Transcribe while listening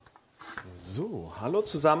So, hallo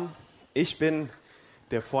zusammen. Ich bin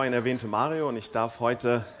der vorhin erwähnte Mario und ich darf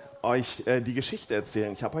heute euch die Geschichte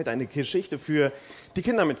erzählen. Ich habe heute eine Geschichte für die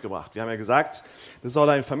Kinder mitgebracht. Wir haben ja gesagt, das soll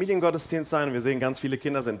ein Familiengottesdienst sein und wir sehen, ganz viele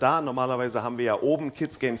Kinder sind da. Normalerweise haben wir ja oben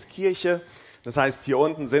Kids Games Kirche. Das heißt, hier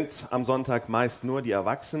unten sind am Sonntag meist nur die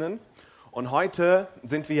Erwachsenen. Und heute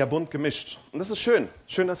sind wir ja bunt gemischt. Und das ist schön.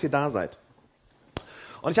 Schön, dass ihr da seid.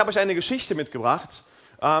 Und ich habe euch eine Geschichte mitgebracht,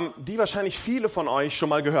 die wahrscheinlich viele von euch schon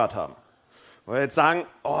mal gehört haben. Weil wir jetzt sagen,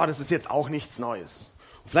 oh, das ist jetzt auch nichts Neues.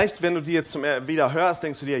 Und vielleicht, wenn du die jetzt wieder hörst,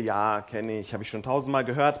 denkst du dir, ja, kenne ich, habe ich schon 1000-mal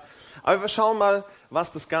gehört. Aber wir schauen mal,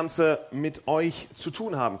 was das Ganze mit euch zu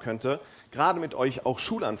tun haben könnte. Gerade mit euch auch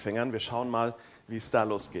Schulanfängern. Wir schauen mal, wie es da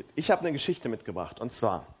losgeht. Ich habe eine Geschichte mitgebracht. Und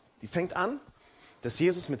zwar, die fängt an, dass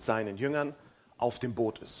Jesus mit seinen Jüngern auf dem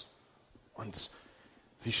Boot ist. Und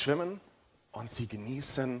sie schwimmen und sie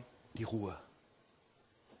genießen die Ruhe.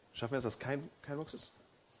 Schaffen wir es, dass kein Mucks ist?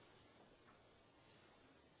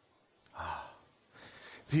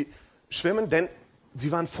 Sie schwimmen, denn sie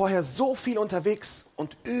waren vorher so viel unterwegs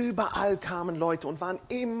und überall kamen Leute und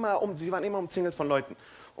sie waren immer umzingelt von Leuten.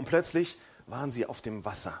 Und plötzlich waren sie auf dem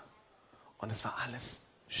Wasser und es war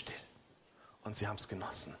alles still. Und sie haben es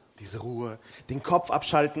genossen, diese Ruhe, den Kopf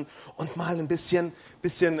abschalten und mal ein bisschen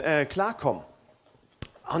klarkommen.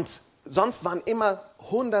 Und sonst waren immer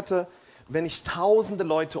Hunderte, wenn nicht Tausende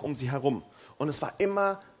Leute um sie herum. Und es war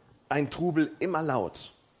immer ein Trubel, immer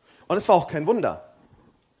laut. Und es war auch kein Wunder.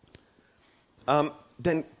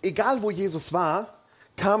 Denn egal wo Jesus war,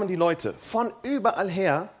 kamen die Leute von überall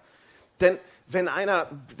her. Denn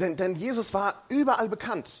Jesus war überall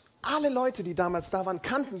bekannt. Alle Leute, die damals da waren,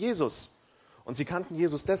 kannten Jesus. Und sie kannten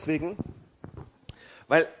Jesus deswegen,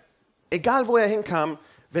 weil egal wo er hinkam,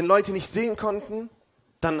 wenn Leute nicht sehen konnten,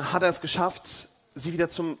 dann hat er es geschafft, sie wieder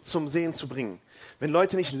zum Sehen zu bringen. Wenn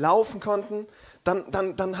Leute nicht laufen konnten,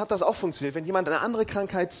 dann hat das auch funktioniert. Wenn jemand eine andere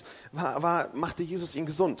Krankheit war, machte Jesus ihn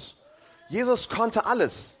gesund. Jesus konnte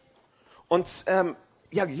alles. Und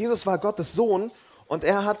Jesus war Gottes Sohn und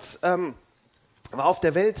er war auf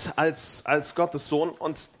der Welt als Gottes Sohn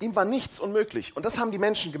und ihm war nichts unmöglich. Und das haben die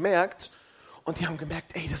Menschen gemerkt und die haben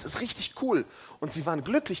gemerkt, ey, das ist richtig cool. Und sie waren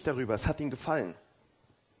glücklich darüber, es hat ihnen gefallen.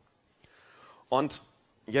 Und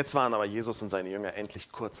jetzt waren aber Jesus und seine Jünger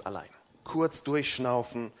endlich kurz allein. Kurz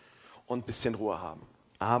durchschnaufen und ein bisschen Ruhe haben.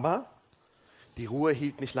 Aber die Ruhe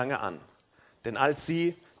hielt nicht lange an. Denn als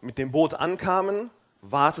sie mit dem Boot ankamen,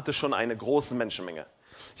 wartete schon eine große Menschenmenge.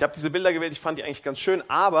 Ich habe diese Bilder gewählt, ich fand die eigentlich ganz schön,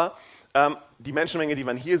 aber die Menschenmenge, die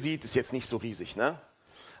man hier sieht, ist jetzt nicht so riesig. Ne?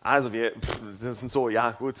 Also das sind so, ja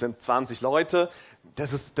gut, sind 20 Leute,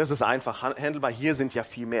 das ist einfach handelbar, hier sind ja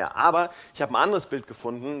viel mehr. Aber ich habe ein anderes Bild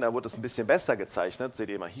gefunden, da wurde es ein bisschen besser gezeichnet, seht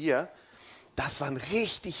ihr mal hier. Das waren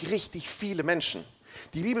richtig, richtig viele Menschen.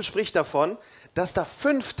 Die Bibel spricht davon, dass da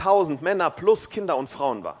 5000 Männer plus Kinder und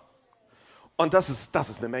Frauen waren. Und das ist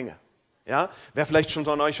eine Menge. Ja? Wer vielleicht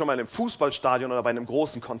von euch schon mal im Fußballstadion oder bei einem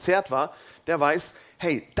großen Konzert war, der weiß,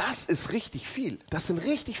 hey, das ist richtig viel. Das sind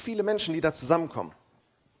richtig viele Menschen, die da zusammenkommen.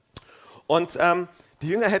 Und die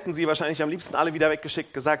Jünger hätten sie wahrscheinlich am liebsten alle wieder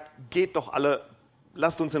weggeschickt, gesagt, geht doch alle,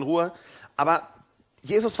 lasst uns in Ruhe. Aber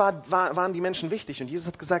Jesus waren die Menschen wichtig und Jesus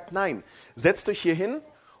hat gesagt, nein, setzt euch hier hin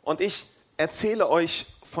und ich erzähle euch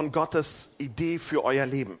von Gottes Idee für euer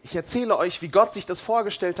Leben. Ich erzähle euch, wie Gott sich das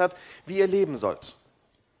vorgestellt hat, wie ihr leben sollt.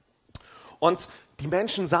 Und die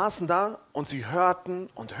Menschen saßen da und sie hörten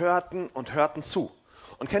und hörten und hörten zu.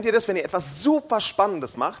 Und kennt ihr das, wenn ihr etwas super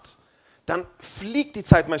Spannendes macht, dann fliegt die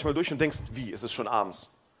Zeit manchmal durch und denkst, wie, ist es schon abends?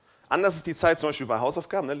 Anders ist die Zeit zum Beispiel bei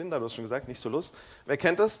Hausaufgaben, ne, Linda, du hast schon gesagt, nicht so Lust. Wer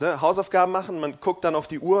kennt das? Ne? Hausaufgaben machen, man guckt dann auf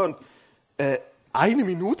die Uhr und 1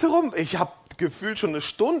 Minute rum? Ich habe gefühlt schon eine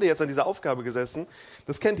Stunde jetzt an dieser Aufgabe gesessen.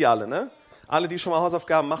 Das kennt ihr alle, ne? Alle, die schon mal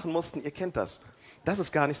Hausaufgaben machen mussten, ihr kennt das. Das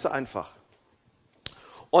ist gar nicht so einfach.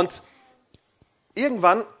 Und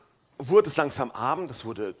irgendwann wurde es langsam Abend, es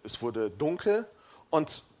wurde dunkel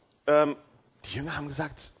und die Jünger haben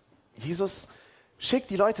gesagt, Jesus, schick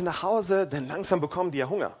die Leute nach Hause, denn langsam bekommen die ja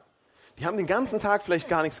Hunger. Die haben den ganzen Tag vielleicht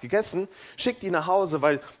gar nichts gegessen. Schick die nach Hause,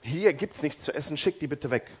 weil hier gibt es nichts zu essen. Schick die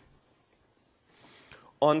bitte weg.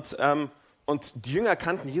 Und die Jünger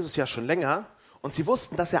kannten Jesus ja schon länger und sie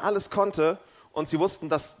wussten, dass er alles konnte und sie wussten,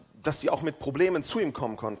 dass sie auch mit Problemen zu ihm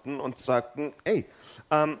kommen konnten und sagten, ey,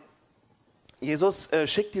 Jesus,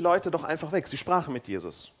 schick die Leute doch einfach weg. Sie sprachen mit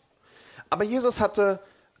Jesus. Aber Jesus hatte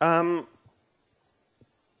eine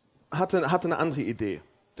andere Idee.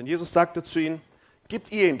 Denn Jesus sagte zu ihnen,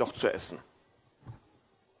 gebt ihr ihn doch zu essen.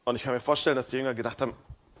 Und ich kann mir vorstellen, dass die Jünger gedacht haben,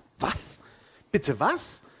 was? Bitte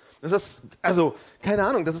was? Das ist, keine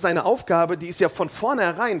Ahnung, das ist eine Aufgabe, die ist ja von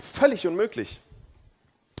vornherein völlig unmöglich.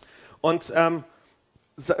 Und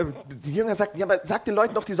die Jünger sagten, ja, aber sag den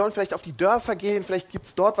Leuten doch, die sollen vielleicht auf die Dörfer gehen, vielleicht gibt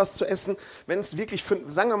es dort was zu essen. Wenn es wirklich,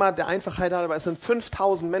 sagen wir mal, der Einfachheit halber, es sind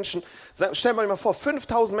 5000 Menschen. Stell dir mal vor,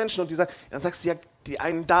 5000 Menschen und die sagen, dann sagst du ja, die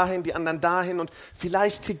einen dahin, die anderen dahin und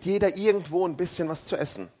vielleicht kriegt jeder irgendwo ein bisschen was zu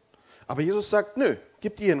essen. Aber Jesus sagt, nö,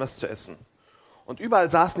 gebt ihnen was zu essen. Und überall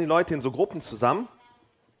saßen die Leute in so Gruppen zusammen.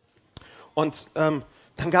 Und dann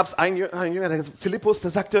gab es einen Jünger, Philippus,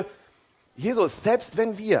 der sagte, Jesus, selbst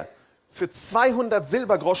wenn wir für 200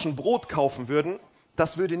 Silbergroschen Brot kaufen würden,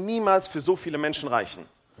 das würde niemals für so viele Menschen reichen.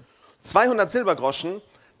 200 Silbergroschen,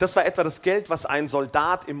 das war etwa das Geld, was ein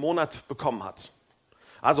Soldat im Monat bekommen hat.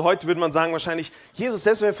 Also heute würde man sagen wahrscheinlich, Jesus,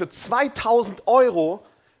 selbst wenn wir für 2000 Euro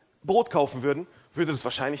Brot kaufen würden, würde das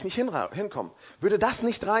wahrscheinlich nicht hinkommen. Würde das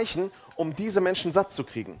nicht reichen, um diese Menschen satt zu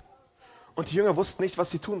kriegen? Und die Jünger wussten nicht,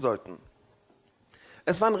 was sie tun sollten.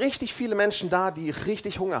 Es waren richtig viele Menschen da, die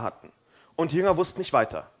richtig Hunger hatten. Und die Jünger wussten nicht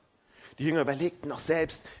weiter. Die Jünger überlegten noch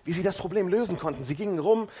selbst, wie sie das Problem lösen konnten. Sie gingen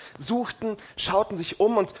rum, suchten, schauten sich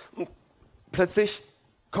um und plötzlich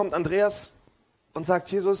kommt Andreas und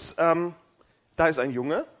sagt, Jesus, da ist ein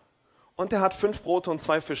Junge und der hat 5 Brote und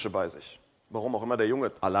 2 Fische bei sich. Warum auch immer der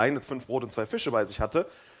Junge alleine 5 Brote und 2 Fische bei sich hatte.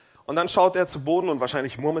 Und dann schaut er zu Boden und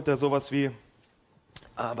wahrscheinlich murmelt er sowas wie,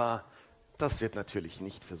 aber das wird natürlich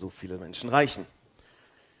nicht für so viele Menschen reichen.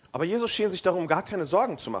 Aber Jesus schien sich darum gar keine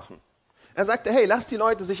Sorgen zu machen. Er sagte, hey, lasst die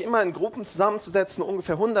Leute sich immer in Gruppen zusammenzusetzen,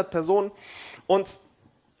 ungefähr 100 Personen. Und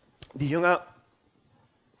die Jünger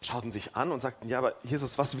schauten sich an und sagten, ja, aber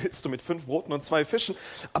Jesus, was willst du mit 5 Broten und 2 Fischen?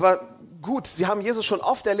 Aber gut, sie haben Jesus schon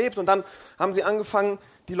oft erlebt und dann haben sie angefangen,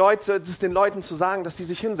 den Leuten zu sagen, dass sie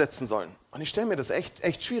sich hinsetzen sollen. Und ich stelle mir das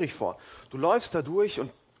echt schwierig vor. Du läufst da durch und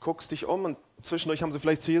guckst dich um und zwischendurch haben sie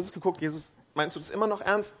vielleicht zu Jesus geguckt. Jesus, meinst du das immer noch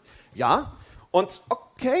ernst? Ja. Und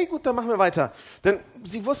okay, gut, dann machen wir weiter. Denn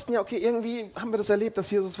sie wussten ja, okay, irgendwie haben wir das erlebt, dass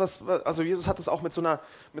Jesus Jesus hat es auch mit so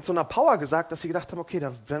einer Power gesagt, dass sie gedacht haben, okay,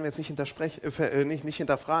 da werden wir jetzt nicht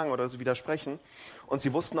hinterfragen oder so widersprechen. Und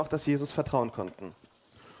sie wussten auch, dass sie Jesus vertrauen konnten.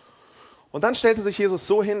 Und dann stellte sich Jesus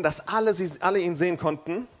so hin, dass alle ihn sehen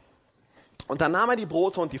konnten. Und dann nahm er die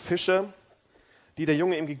Brote und die Fische, die der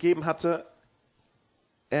Junge ihm gegeben hatte,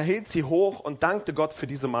 er hielt sie hoch und dankte Gott für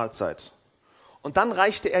diese Mahlzeit. Und dann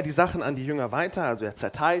reichte er die Sachen an die Jünger weiter, also er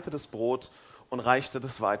zerteilte das Brot und reichte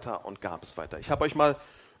das weiter und gab es weiter. Ich habe euch mal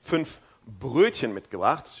 5 Brötchen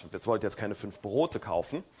mitgebracht. Ich wollte jetzt keine 5 Brote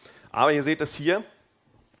kaufen, aber ihr seht es hier.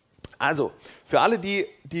 Also, für alle, die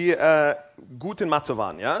gut in Mathe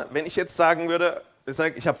waren, ja, wenn ich jetzt sagen würde,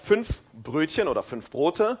 ich habe 5 Brötchen oder 5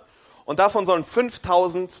 Brote und davon sollen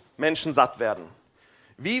 5000 Menschen satt werden.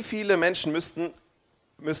 Wie viele Menschen müssten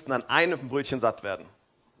an einem Brötchen satt werden?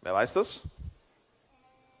 Wer weiß das?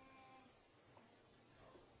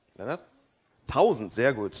 1000,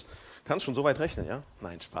 sehr gut. Kannst schon so weit rechnen, ja?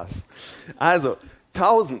 Nein, Spaß. Also,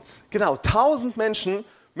 1000 Menschen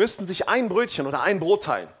müssten sich ein Brötchen oder ein Brot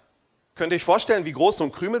teilen. Könnt ihr euch vorstellen, wie groß so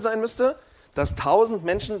ein Krümel sein müsste? Dass 1000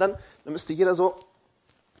 Menschen, dann müsste jeder so,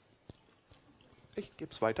 ich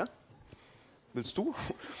gebe es weiter. Willst du?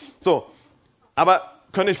 So, aber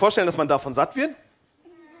könnt ihr euch vorstellen, dass man davon satt wird?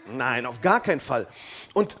 Nein, auf gar keinen Fall.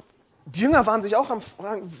 Und die Jünger waren sich auch am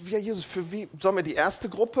Fragen, wie sollen wir die erste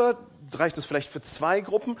Gruppe, reicht es vielleicht für 2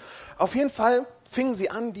 Gruppen? Auf jeden Fall fingen sie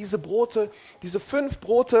an, diese 5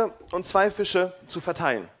 Brote und 2 Fische zu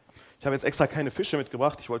verteilen. Ich habe jetzt extra keine Fische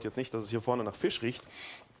mitgebracht, ich wollte jetzt nicht, dass es hier vorne nach Fisch riecht.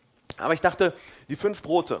 Aber ich dachte, die 5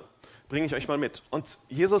 Brote bringe ich euch mal mit. Und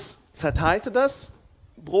Jesus zerteilte das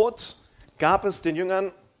Brot, gab es den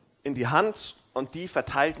Jüngern in die Hand und die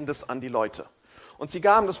verteilten das an die Leute. Und sie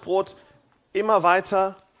gaben das Brot immer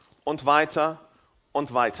weiter und weiter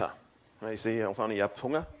und weiter. Ich sehe hier vorne, ihr habt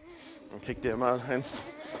Hunger. Dann kriegt ihr immer eins.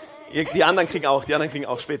 Die anderen kriegen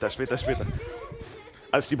auch später.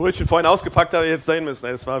 Als ich die Brötchen vorhin ausgepackt habe, jetzt sehen müssen,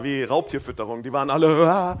 es war wie Raubtierfütterung. Die waren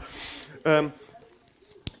alle.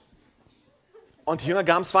 Und die Jünger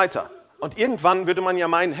gaben es weiter. Und irgendwann würde man ja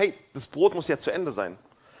meinen, hey, das Brot muss ja zu Ende sein.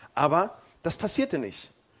 Aber das passierte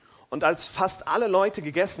nicht. Und als fast alle Leute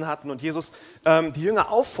gegessen hatten und Jesus die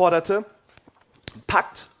Jünger aufforderte,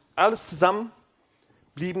 packt alles zusammen,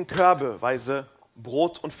 blieben körbeweise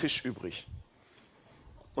Brot und Fisch übrig.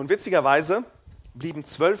 Und witzigerweise blieben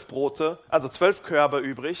 12 Brote, also 12 Körbe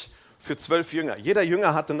übrig für 12 Jünger. Jeder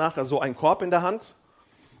Jünger hatte nachher so einen Korb in der Hand.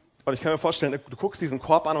 Und ich kann mir vorstellen, du guckst diesen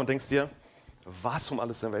Korb an und denkst dir, was um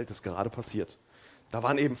alles in der Welt ist gerade passiert? Da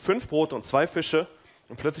waren eben 5 Brote und 2 Fische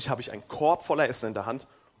und plötzlich habe ich einen Korb voller Essen in der Hand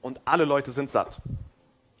und alle Leute sind satt.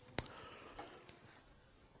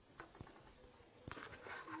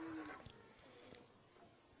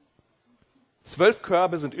 Zwölf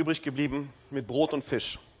Körbe sind übrig geblieben mit Brot und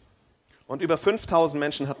Fisch. Und über 5000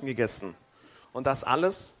 Menschen hatten gegessen. Und das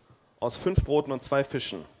alles aus 5 Broten und 2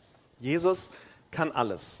 Fischen. Jesus kann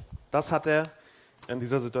alles. Das hat er in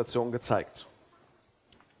dieser Situation gezeigt.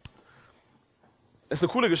 Ist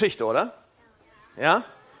eine coole Geschichte, oder? Ja?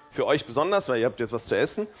 Für euch besonders, weil ihr habt jetzt was zu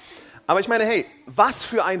essen. Aber ich meine, hey, was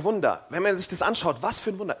für ein Wunder. Wenn man sich das anschaut, was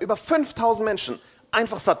für ein Wunder. Über 5000 Menschen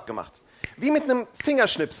einfach satt gemacht. Wie mit einem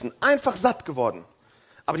Fingerschnipsen, einfach satt geworden.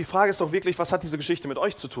 Aber die Frage ist doch wirklich, was hat diese Geschichte mit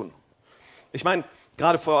euch zu tun? Ich meine,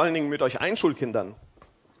 gerade vor allen Dingen mit euch Einschulkindern.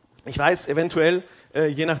 Ich weiß, eventuell,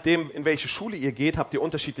 je nachdem, in welche Schule ihr geht, habt ihr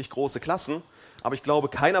unterschiedlich große Klassen. Aber ich glaube,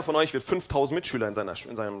 keiner von euch wird 5000 Mitschüler in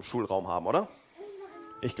seinem Schulraum haben, oder?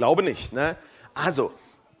 Ich glaube nicht. Ne? Also,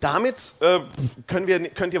 damit könnt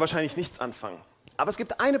ihr wahrscheinlich nichts anfangen. Aber es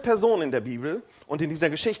gibt eine Person in der Bibel und in dieser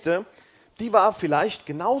Geschichte, die war vielleicht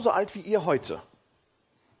genauso alt wie ihr heute.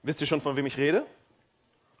 Wisst ihr schon, von wem ich rede?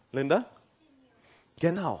 Linda?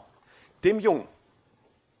 Genau, dem Jungen.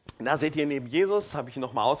 Da seht ihr neben Jesus, habe ich ihn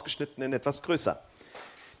nochmal ausgeschnitten in etwas größer.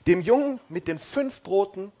 Dem Jungen mit den 5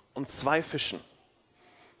 Broten und 2 Fischen.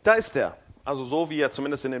 Da ist er, also so wie er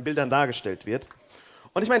zumindest in den Bildern dargestellt wird.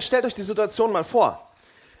 Und ich meine, stellt euch die Situation mal vor.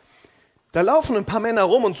 Da laufen ein paar Männer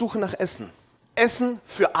rum und suchen nach Essen. Essen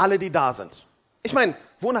für alle, die da sind. Ich meine,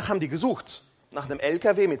 wonach haben die gesucht? Nach einem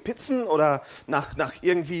LKW mit Pizzen oder nach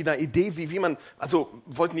irgendwie einer Idee, wie man, also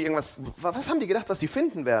wollten die irgendwas, was haben die gedacht, was sie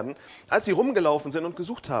finden werden, als sie rumgelaufen sind und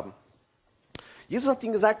gesucht haben? Jesus hat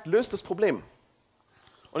ihnen gesagt, löst das Problem.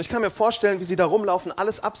 Und ich kann mir vorstellen, wie sie da rumlaufen,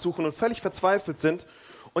 alles absuchen und völlig verzweifelt sind.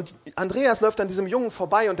 Und Andreas läuft an diesem Jungen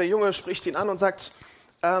vorbei und der Junge spricht ihn an und sagt,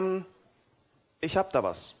 ich hab da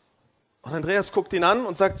was. Und Andreas guckt ihn an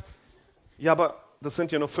und sagt, ja, aber das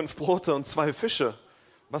sind ja nur 5 Brote und 2 Fische.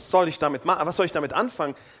 Was soll ich damit machen? Was soll ich damit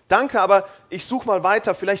anfangen? Danke, aber ich suche mal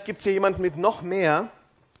weiter. Vielleicht gibt es hier jemanden mit noch mehr.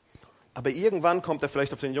 Aber irgendwann kommt er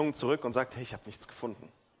vielleicht auf den Jungen zurück und sagt, hey, ich habe nichts gefunden.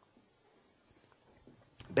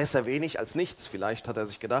 Besser wenig als nichts, vielleicht, hat er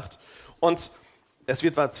sich gedacht. Und es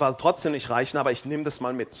wird zwar trotzdem nicht reichen, aber ich nehme das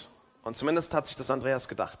mal mit. Und zumindest hat sich das Andreas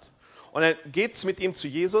gedacht. Und er geht mit ihm zu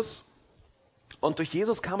Jesus. Und durch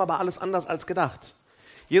Jesus kam aber alles anders als gedacht.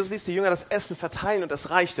 Jesus ließ die Jünger das Essen verteilen und es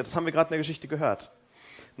reichte. Das haben wir gerade in der Geschichte gehört.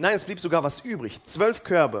 Nein, es blieb sogar was übrig. 12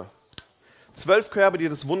 Körbe. 12 Körbe, die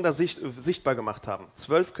das Wunder sichtbar gemacht haben.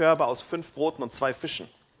 12 Körbe aus 5 Broten und 2 Fischen.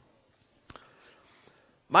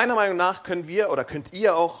 Meiner Meinung nach könnt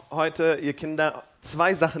ihr auch heute, ihr Kinder,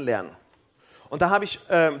 2 Sachen lernen. Und da ich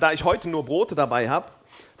heute nur Brote dabei habe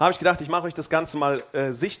ich gedacht, ich mache euch das Ganze mal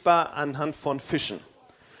sichtbar anhand von Fischen.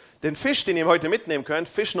 Den Fisch, den ihr heute mitnehmen könnt,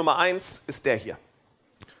 Fisch Nummer 1, ist der hier.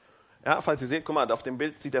 Ja, falls ihr seht, guck mal, auf dem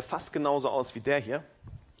Bild sieht er fast genauso aus wie der hier.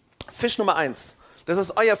 Fisch Nummer 1, das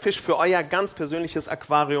ist euer Fisch für euer ganz persönliches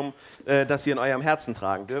Aquarium, das ihr in eurem Herzen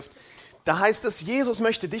tragen dürft. Da heißt es, Jesus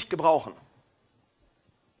möchte dich gebrauchen.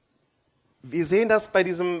 Wir sehen das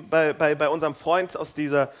bei unserem Freund aus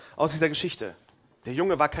dieser Geschichte. Der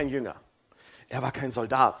Junge war kein Jünger. Er war kein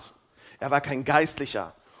Soldat. Er war kein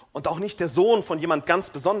Geistlicher. Und auch nicht der Sohn von jemand ganz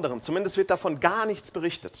Besonderem. Zumindest wird davon gar nichts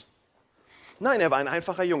berichtet. Nein, er war ein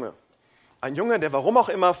einfacher Junge. Ein Junge, der warum auch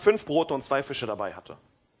immer 5 Brote und 2 Fische dabei hatte.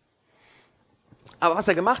 Aber was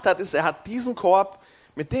er gemacht hat, ist, er hat diesen Korb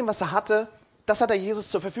mit dem, was er hatte, das hat er Jesus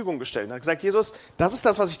zur Verfügung gestellt. Er hat gesagt, Jesus, das ist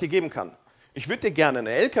das, was ich dir geben kann. Ich würde dir gerne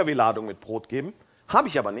eine LKW-Ladung mit Brot geben, habe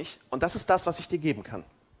ich aber nicht. Und das ist das, was ich dir geben kann.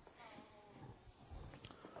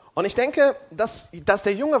 Und ich denke, dass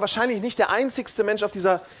der Junge wahrscheinlich nicht der einzigste Mensch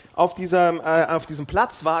auf diesem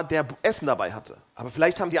Platz war, der Essen dabei hatte. Aber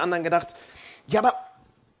vielleicht haben die anderen gedacht, ja, aber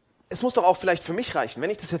es muss doch auch vielleicht für mich reichen. Wenn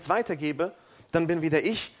ich das jetzt weitergebe, dann bin weder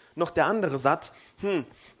ich noch der andere satt.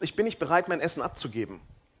 Ich bin nicht bereit, mein Essen abzugeben.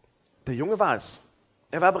 Der Junge war es.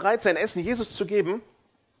 Er war bereit, sein Essen Jesus zu geben.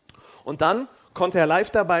 Und dann konnte er live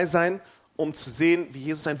dabei sein, um zu sehen, wie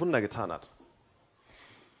Jesus ein Wunder getan hat.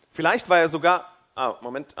 Vielleicht war er sogar...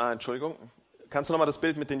 Entschuldigung. Kannst du nochmal das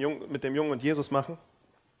Bild mit dem Jungen und Jesus machen?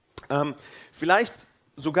 Vielleicht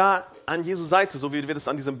sogar an Jesu Seite, so wie wir das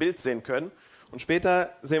an diesem Bild sehen können. Und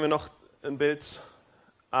später sehen wir noch ein Bild,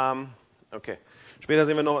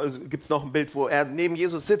 gibt es noch ein Bild, wo er neben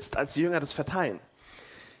Jesus sitzt, als die Jünger das verteilen.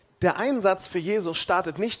 Der Einsatz für Jesus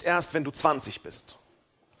startet nicht erst, wenn du 20 bist.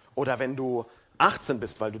 Oder wenn du 18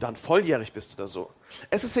 bist, weil du dann volljährig bist oder so.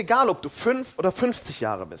 Es ist egal, ob du 5 oder 50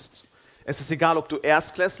 Jahre bist. Es ist egal, ob du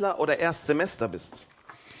Erstklässler oder Erstsemester bist.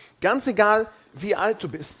 Ganz egal, wie alt du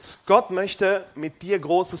bist. Gott möchte mit dir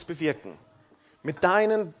Großes bewirken. Mit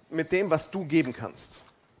dem, was du geben kannst.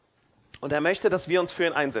 Und er möchte, dass wir uns für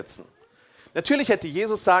ihn einsetzen. Natürlich hätte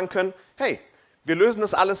Jesus sagen können, hey, wir lösen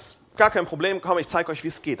das alles, gar kein Problem, komm, ich zeige euch, wie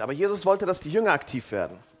es geht. Aber Jesus wollte, dass die Jünger aktiv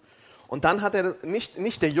werden. Und dann hat er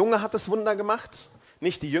nicht der Junge hat das Wunder gemacht,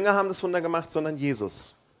 Nicht die Jünger haben das Wunder gemacht, sondern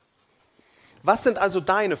Jesus. Was sind also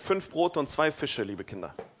deine 5 Brote und 2 Fische, liebe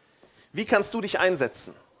Kinder? Wie kannst du dich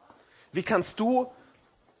einsetzen? Wie kannst du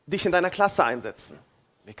dich in deiner Klasse einsetzen?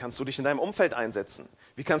 Wie kannst du dich in deinem Umfeld einsetzen?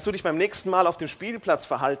 Wie kannst du dich beim nächsten Mal auf dem Spielplatz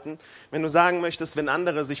verhalten, wenn du sagen möchtest, wenn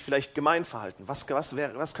andere sich vielleicht gemein verhalten? Was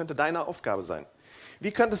könnte deine Aufgabe sein?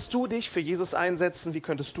 Wie könntest du dich für Jesus einsetzen? Wie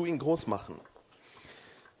könntest du ihn groß machen?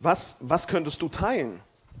 Was könntest du teilen?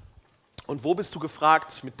 Und wo bist du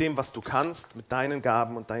gefragt mit dem, was du kannst, mit deinen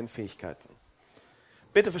Gaben und deinen Fähigkeiten?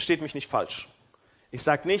 Bitte versteht mich nicht falsch. Ich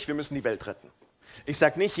sage nicht, wir müssen die Welt retten. Ich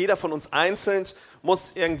sage nicht, jeder von uns einzeln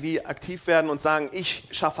muss irgendwie aktiv werden und sagen, ich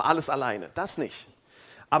schaffe alles alleine. Das nicht.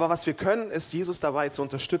 Aber was wir können, ist, Jesus dabei zu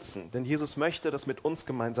unterstützen. Denn Jesus möchte das mit uns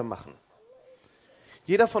gemeinsam machen.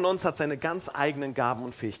 Jeder von uns hat seine ganz eigenen Gaben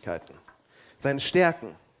und Fähigkeiten. Seine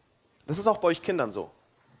Stärken. Das ist auch bei euch Kindern so.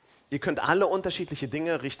 Ihr könnt alle unterschiedliche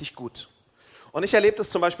Dinge richtig gut. Und ich erlebe das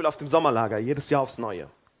zum Beispiel auf dem Sommerlager, jedes Jahr aufs Neue.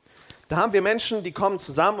 Da haben wir Menschen, die kommen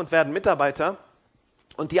zusammen und werden Mitarbeiter.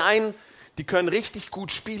 Und die einen, die können richtig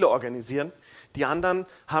gut Spiele organisieren. Die anderen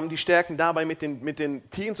haben die Stärken dabei, mit den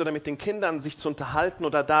Teens oder mit den Kindern sich zu unterhalten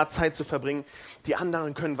oder da Zeit zu verbringen. Die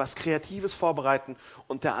anderen können was Kreatives vorbereiten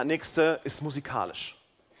und der nächste ist musikalisch.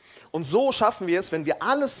 Und so schaffen wir es, wenn wir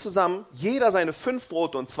alles zusammen, jeder seine 5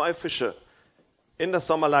 Brote und 2 Fische in das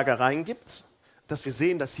Sommerlager reingibt, dass wir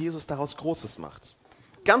sehen, dass Jesus daraus Großes macht.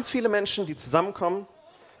 Ganz viele Menschen, die zusammenkommen,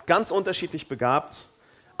 ganz unterschiedlich begabt,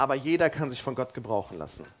 aber jeder kann sich von Gott gebrauchen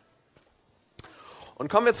lassen. Und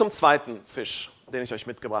kommen wir zum zweiten Fisch, den ich euch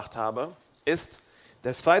mitgebracht habe.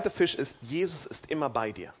 Der zweite Fisch ist, Jesus ist immer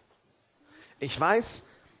bei dir. Ich weiß,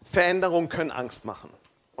 Veränderungen können Angst machen.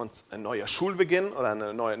 Und ein neuer Schulbeginn oder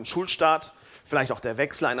einen neuen Schulstart, vielleicht auch der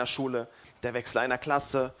Wechsel einer Schule, der Wechsel einer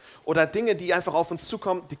Klasse oder Dinge, die einfach auf uns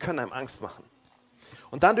zukommen, die können einem Angst machen.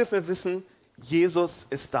 Und dann dürfen wir wissen, Jesus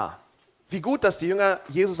ist da. Wie gut, dass die Jünger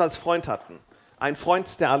Jesus als Freund hatten. Ein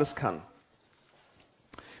Freund, der alles kann.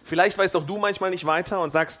 Vielleicht weißt auch du manchmal nicht weiter und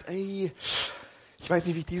sagst, ey, ich weiß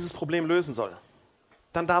nicht, wie ich dieses Problem lösen soll.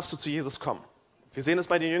 Dann darfst du zu Jesus kommen. Wir sehen es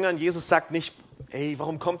bei den Jüngern, Jesus sagt nicht, ey,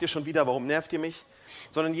 warum kommt ihr schon wieder, warum nervt ihr mich?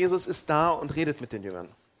 Sondern Jesus ist da und redet mit den Jüngern.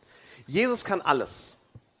 Jesus kann alles.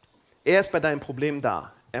 Er ist bei deinem Problem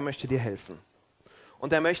da. Er möchte dir helfen.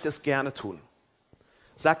 Und er möchte es gerne tun.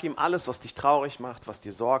 Sag ihm alles, was dich traurig macht, was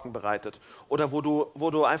dir Sorgen bereitet oder wo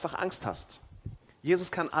du einfach Angst hast.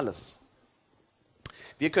 Jesus kann alles.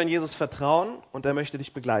 Wir können Jesus vertrauen und er möchte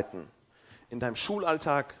dich begleiten. In deinem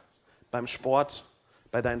Schulalltag, beim Sport,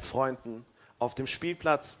 bei deinen Freunden, auf dem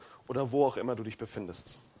Spielplatz oder wo auch immer du dich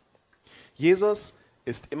befindest. Jesus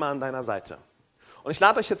ist immer an deiner Seite. Und ich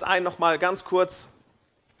lade euch jetzt ein, nochmal ganz kurz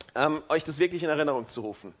euch das wirklich in Erinnerung zu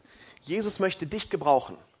rufen. Jesus möchte dich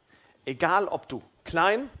gebrauchen, egal ob du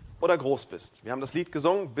klein oder groß bist. Wir haben das Lied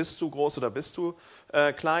gesungen, bist du groß oder bist du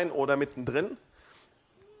klein oder mittendrin.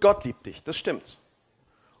 Gott liebt dich, das stimmt.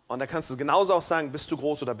 Und da kannst du genauso auch sagen, bist du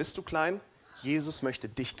groß oder bist du klein? Jesus möchte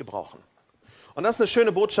dich gebrauchen. Und das ist eine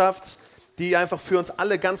schöne Botschaft, die einfach für uns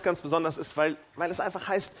alle ganz, ganz besonders ist, weil es einfach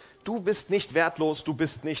heißt, du bist nicht wertlos, du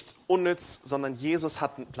bist nicht unnütz, sondern Jesus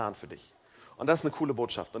hat einen Plan für dich. Und das ist eine coole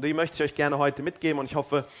Botschaft. Und die möchte ich euch gerne heute mitgeben und ich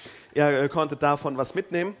hoffe, ihr konntet davon was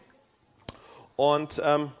mitnehmen. Und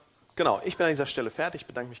genau, ich bin an dieser Stelle fertig. Ich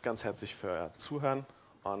bedanke mich ganz herzlich für euer Zuhören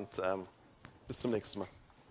und bis zum nächsten Mal.